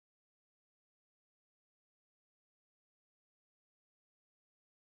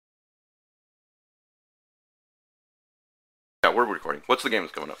we're recording. What's the game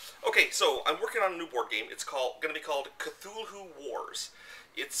that's coming up? Okay, so I'm working on a new board game. It's going to be called CTHULHU Wars.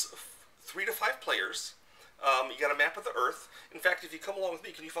 It's 3 to 5 players. You got a map of the Earth. In fact, if you come along with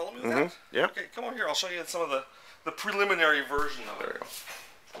me, can you follow me with that? Yeah. Okay, come on here. I'll show you some of the preliminary version of it. There you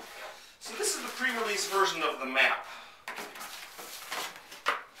go. So this is the pre-release version of the map.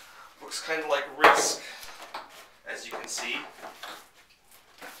 Looks kind of like Risk, as you can see.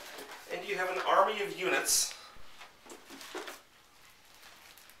 And you have an army of units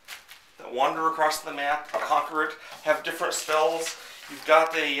that wander across the map, conquer it, have different spells. You've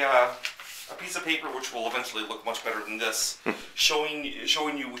got a piece of paper, which will eventually look much better than this, showing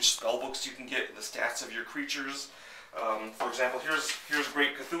you which spell books you can get, the stats of your creatures. For example, here's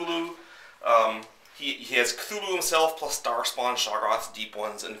Great Cthulhu. He has Cthulhu himself plus Starspawn, Shoggoths, Deep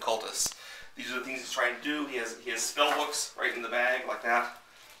Ones, and Cultists. These are the things he's trying to do. He has spell books right in the bag like that.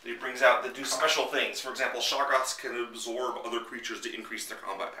 He brings out that do special things. For example, Shoggoths can absorb other creatures to increase their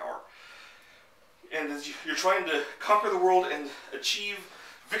combat power. And as you're trying to conquer the world and achieve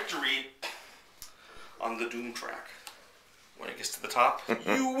victory on the Doom track. When it gets to the top,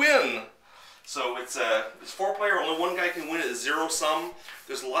 you win! So it's 4-player, only one guy can win. It's 0-sum.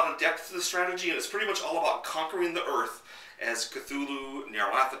 There's a lot of depth to the strategy, and it's pretty much all about conquering the Earth as Cthulhu,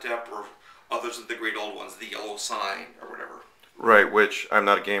 Nyarlathotep, or others of the great old ones, the Yellow Sign, or whatever. Right, which, I'm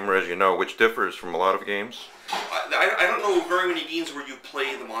not a gamer as you know, which differs from a lot of games. I don't know very many games where you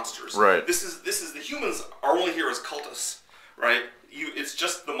play the monsters. Right. This is the humans are only here as cultists, right? It's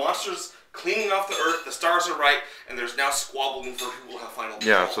just the monsters cleaning off the Earth, the stars are right, and there's now squabbling for who will have final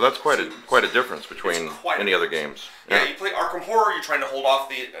control. Yeah, so that's quite a difference between any other games. Yeah, you play Arkham Horror, you're trying to hold off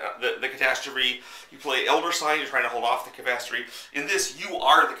the catastrophe. You play Elder Sign, you're trying to hold off the catastrophe. In this, you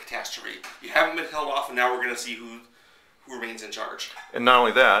are the catastrophe. You haven't been held off, and now we're going to see who remains in charge. And not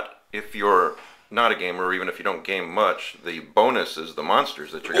only that, if you're not a gamer, or even if you don't game much, the bonus is the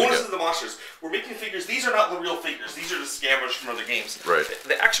monsters that you're going to get. Bonus is the monsters. We're making figures. These are not the real figures. These are just scavenged from other games. Right.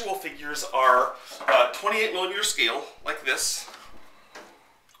 The actual figures are 28mm scale, like this.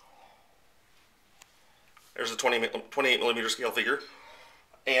 There's a 28mm scale figure.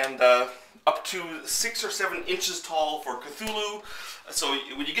 And up to 6 or 7 inches tall for Cthulhu. So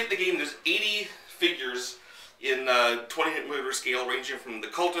when you get the game, there's 80 figures in 28mm scale, ranging from the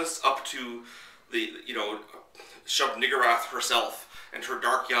cultists up to the, Shub-Niggurath herself and her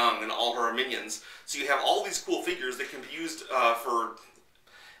Dark Young and all her minions. So you have all these cool figures that can be used for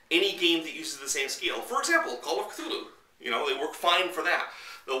any game that uses the same scale. For example, Call of Cthulhu. They work fine for that.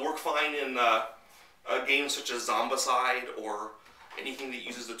 They'll work fine in games such as Zombicide or anything that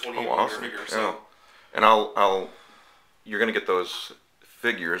uses the 28mm figure. So, and you're going to get those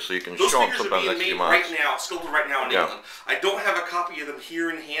figures so you can show them sometime next few months. Sculpted right now in England. I don't have a copy of them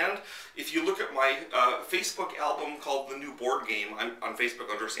here in hand. If you look at my Facebook album called The New Board Game, I'm on Facebook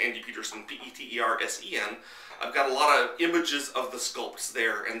under Sandy Petersen, Petersen. I've got a lot of images of the sculpts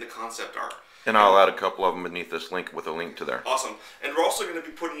there and the concept art. And I'll add a couple of them beneath this link with a link to there. Awesome. And we're also going to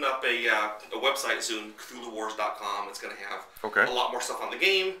be putting up a website soon, CthulhuWars.com. It's going to have a lot more stuff on the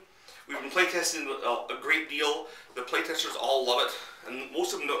game. We've been playtesting a great deal. The playtesters all love it, and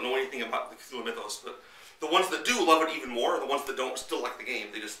most of them don't know anything about the Cthulhu mythos, but the ones that do love it even more, and the ones that don't still like the game.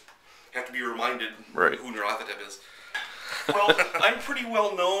 They just have to be reminded who Nyarlathotep is. Well, I'm pretty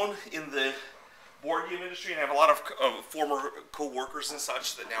well known in the board game industry, and I have a lot of former co-workers and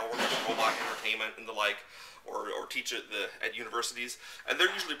such that now work at Robot Entertainment and the like, or teach at universities, and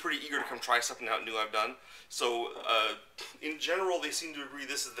they're usually pretty eager to come try something out new I've done. So in general, they seem to agree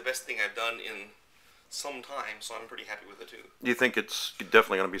this is the best thing I've done in some time, so I'm pretty happy with it too. Do you think it's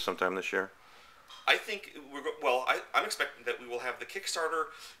definitely going to be sometime this year? I think I'm expecting that we will have the Kickstarter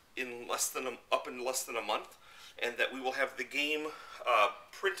in less than a month, and that we will have the game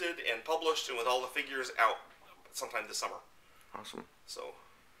printed and published and with all the figures out sometime this summer. Awesome. So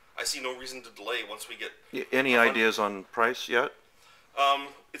I see no reason to delay once we get... Any ideas on price yet?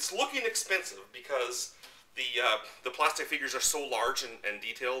 It's looking expensive because the plastic figures are so large and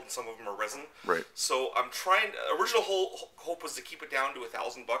detailed, and some of them are resin. Right. So I'm trying... Original hope was to keep it down to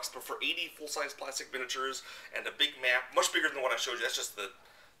 $1,000, but for 80 full-size plastic miniatures and a big map, much bigger than what I showed you, that's just the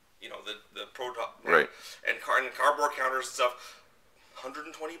prototype. Right. And cardboard counters and stuff,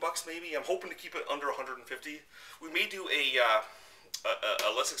 $120 maybe. I'm hoping to keep it under $150. We may do a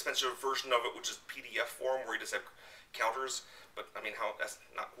less expensive version of it, which is PDF form, where you just have counters. But I mean, that's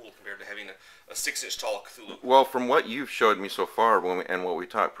not cool compared to having a 6-inch tall Cthulhu. Well, from what you've showed me so far, and what we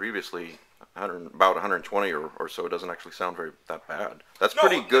talked previously, about 120 or so doesn't actually sound that bad. That's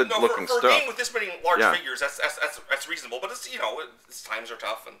pretty good looking stuff. For a game with this many large figures, that's reasonable. But it's times are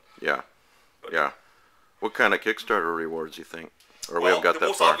tough and yeah. What kind of Kickstarter rewards do you think? Or we Well, haven't got the that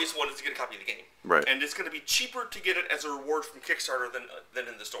most far? obvious one is to get a copy of the game. Right. And it's going to be cheaper to get it as a reward from Kickstarter than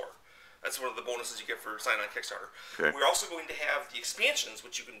in the store. That's one of the bonuses you get for signing on Kickstarter. Okay. We're also going to have the expansions,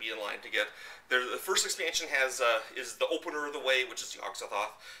 which you can be in line to get. The first expansion is the Opener of the Way, which is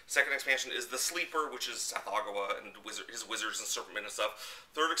Yog-Sothoth. Second expansion is the Sleeper, which is Sathagawa and his wizards and serpentmen and stuff.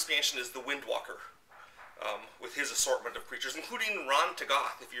 Third expansion is the Windwalker, with his assortment of creatures, including Ron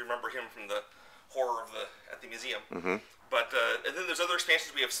Tagoth, if you remember him from the horror at the museum. Mm-hmm. But and then there's other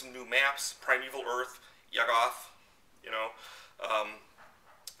expansions. We have some new maps: Primeval Earth, Yoggoth. You know,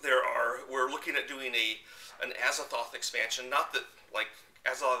 we're looking at doing an Azathoth expansion. Not that like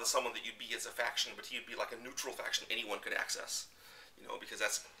Azathoth is someone that you'd be as a faction, but he'd be like a neutral faction anyone could access. You know, because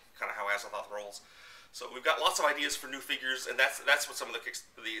that's kind of how Azathoth rolls. So we've got lots of ideas for new figures, and that's what some of the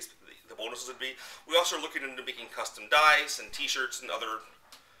bonuses would be. We also are looking into making custom dice and T-shirts and other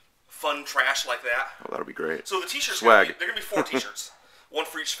fun trash like that. Oh, that'll be great. So the T-shirts, Swag. they're going to be 4 T-shirts. One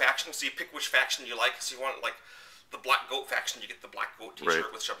for each faction, so you pick which faction you like. So you want, like, the Black Goat faction, you get the Black Goat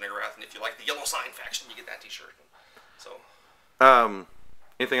T-shirt with Shub-Niggurath, and if you like the Yellow Sign faction, you get that T-shirt. So.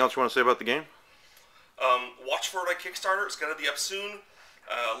 Anything else you want to say about the game? Watch for it on Kickstarter. It's going to be up soon.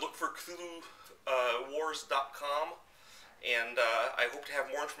 Look for CTHULHUWARS.com, and I hope to have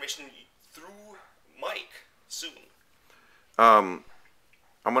more information through Mike soon.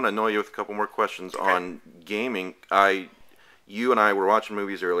 I'm going to annoy you with a couple more questions on gaming. You and I were watching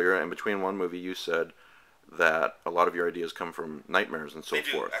movies earlier, and between one movie you said that a lot of your ideas come from nightmares and so forth.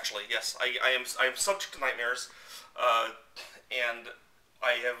 They do, actually, yes. I am subject to nightmares, and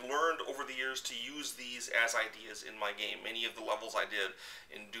I have learned over the years to use these as ideas in my game. Many of the levels I did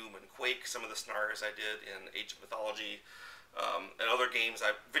in Doom and Quake, some of the scenarios I did in Age of Mythology, and other games,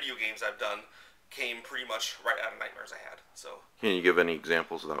 video games I've done, came pretty much right out of nightmares I had. So. Can you give any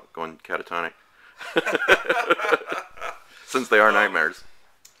examples without going catatonic? Since they are nightmares.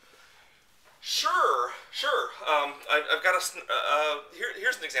 Sure. I've got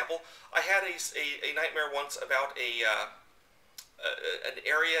here's an example. I had a nightmare once about an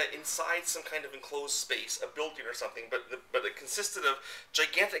area inside some kind of enclosed space, a building or something, but it consisted of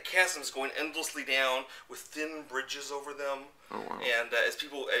gigantic chasms going endlessly down with thin bridges over them. Oh, wow. And as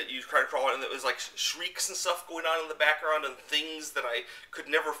people, you try to crawl in, and it was like shrieks and stuff going on in the background and things that I could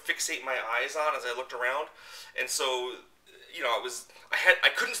never fixate my eyes on as I looked around. And so, you know, I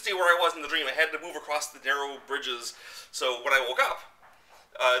couldn't stay where I was in the dream. I had to move across the narrow bridges. So when I woke up,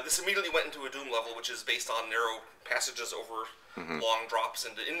 this immediately went into a Doom level, which is based on narrow passages over long drops.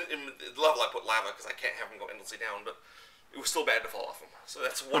 And in the level I put lava because I can't have them go endlessly down, but it was still bad to fall off them. So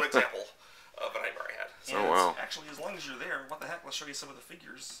that's one example of a nightmare I had. So actually, as long as you're there, what the heck, let's show you some of the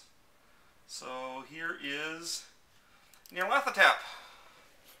figures. So here is Nyarlathotep.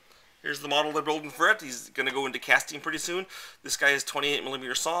 Here's the model they're building for it. He's going to go into casting pretty soon. This guy is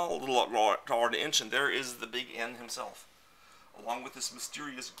 28mm saw, a little taller than an inch, and there is the Big N himself, along with this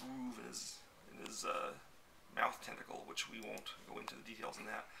mysterious groove in his mouth tentacle, which we won't go into the details in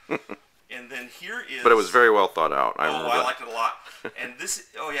that. And then here is... But it was very well thought out. I liked it a lot. And this...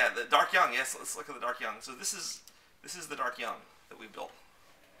 Oh, yeah, the Dark Young. Yes, let's look at the Dark Young. So this is the Dark Young that we built.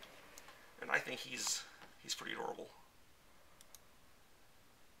 And I think he's pretty adorable.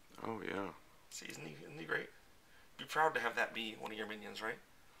 Oh, yeah. See, isn't he great? Be proud to have that be one of your minions, right?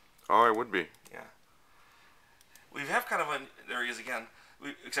 Oh, I would be. Yeah. We have kind of there he is again,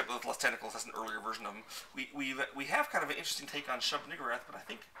 except with less tentacles. That's an earlier version of him. We have kind of an interesting take on Shub-Niggurath, but I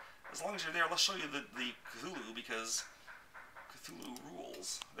think as long as you're there, let's show you the Cthulhu, because Cthulhu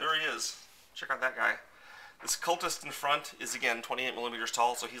rules. There he is. Check out that guy. This cultist in front is, again, 28mm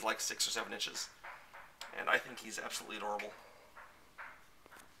tall, so he's like 6 or 7 inches. And I think he's absolutely adorable.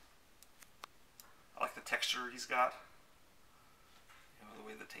 I like the texture he's got. You know, the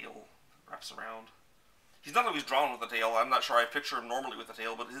way the tail wraps around. He's not always drawn with a tail. I'm not sure I picture him normally with a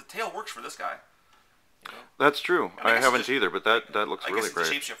tail, but his tail works for this guy. You know? That's true. I haven't either, but that looks really great. I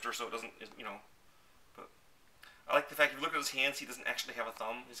guess it's a shapeshifter, so it doesn't, you know. But I like the fact if you look at his hands, he doesn't actually have a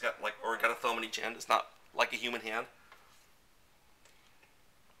thumb. He's got got a thumb in each hand. It's not like a human hand.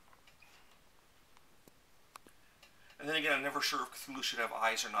 And then again, I'm never sure if Cthulhu should have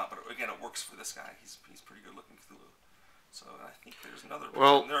eyes or not, but again, it works for this guy. He's pretty good looking Cthulhu. So I think there's another.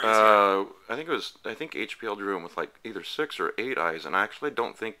 Well, I think HPL drew him with like either 6 or 8 eyes, and I actually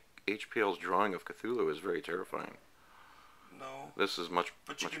don't think HPL's drawing of Cthulhu is very terrifying. No. This is much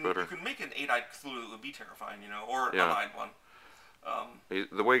better. You can make an 8-eyed Cthulhu that would be terrifying, you know, or an one-eyed one.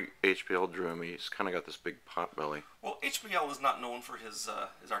 The way HPL drew him, he's kind of got this big pot belly. Well, HPL is not known for his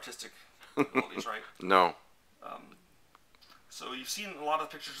artistic abilities, right? No. So you've seen a lot of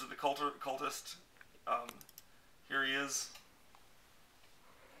pictures of the cultist Here he is,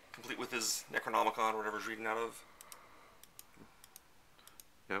 complete with his Necronomicon or whatever he's reading out of.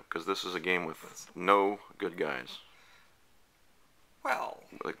 Yep, because this is a game with no good guys. Well,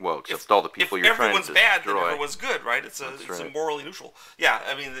 except all the people you're trying to destroy. If everyone's bad, then everyone's good, right? It's right. a morally neutral. Yeah,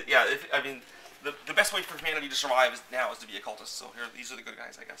 the best way for humanity to survive now is to be a cultist. So here, these are the good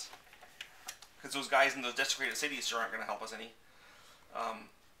guys, I guess. Because those guys in those desecrated cities sure aren't going to help us any.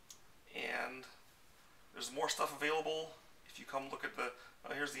 And there's more stuff available. If you come look at the...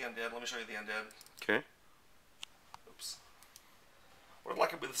 Oh, here's the undead. Let me show you the undead. Okay. Oops. What I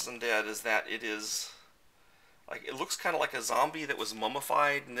like about this undead is that it is... Like, it looks kind of like a zombie that was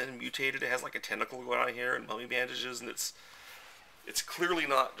mummified and then mutated. It has like a tentacle going on here and mummy bandages, and it's clearly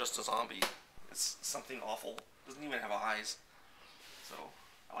not just a zombie. It's something awful. It doesn't even have eyes. So,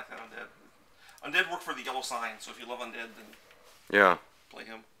 I like that undead. Undead work for the yellow sign, so if you love undead, then yeah, play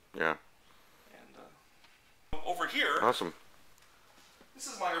him. Yeah. And over here, awesome. This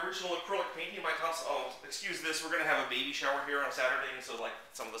is my original acrylic painting by Thompson. Oh, excuse this. We're gonna have a baby shower here on Saturday, and so like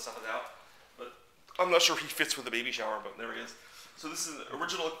some of the stuff is out. But I'm not sure he fits with the baby shower, but there he is. So this is an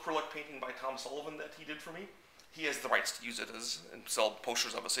original acrylic painting by Tom Sullivan that he did for me. He has the rights to use it and sell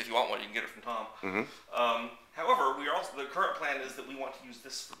posters of it. So if you want one, you can get it from Tom. Mm-hmm. However, the current plan is that we want to use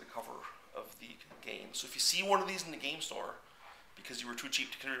this for the cover of the game. So if you see one of these in the game store, because you were too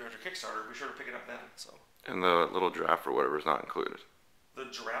cheap to contribute to Kickstarter, be sure to pick it up then. So. And the little giraffe or whatever is not included. The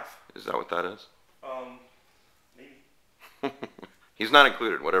giraffe? Is that what that is? Maybe. He's not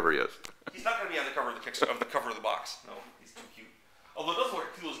included, whatever he is. He's not going to be on the cover of the Kickstarter, of the cover of the box. No, he's too cute. Although it does look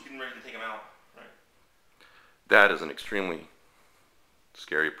like Cthulhu's getting ready to take him out, right? That is an extremely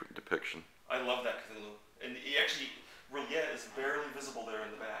scary depiction. I love that Cthulhu, and he actually, Reliet is barely visible there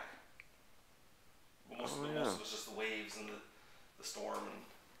in the back. Most of it was just the waves and the storm and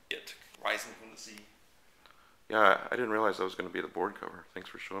it rising from the sea. Yeah, I didn't realize that was going to be the board cover. Thanks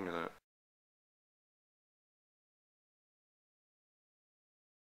for showing me that.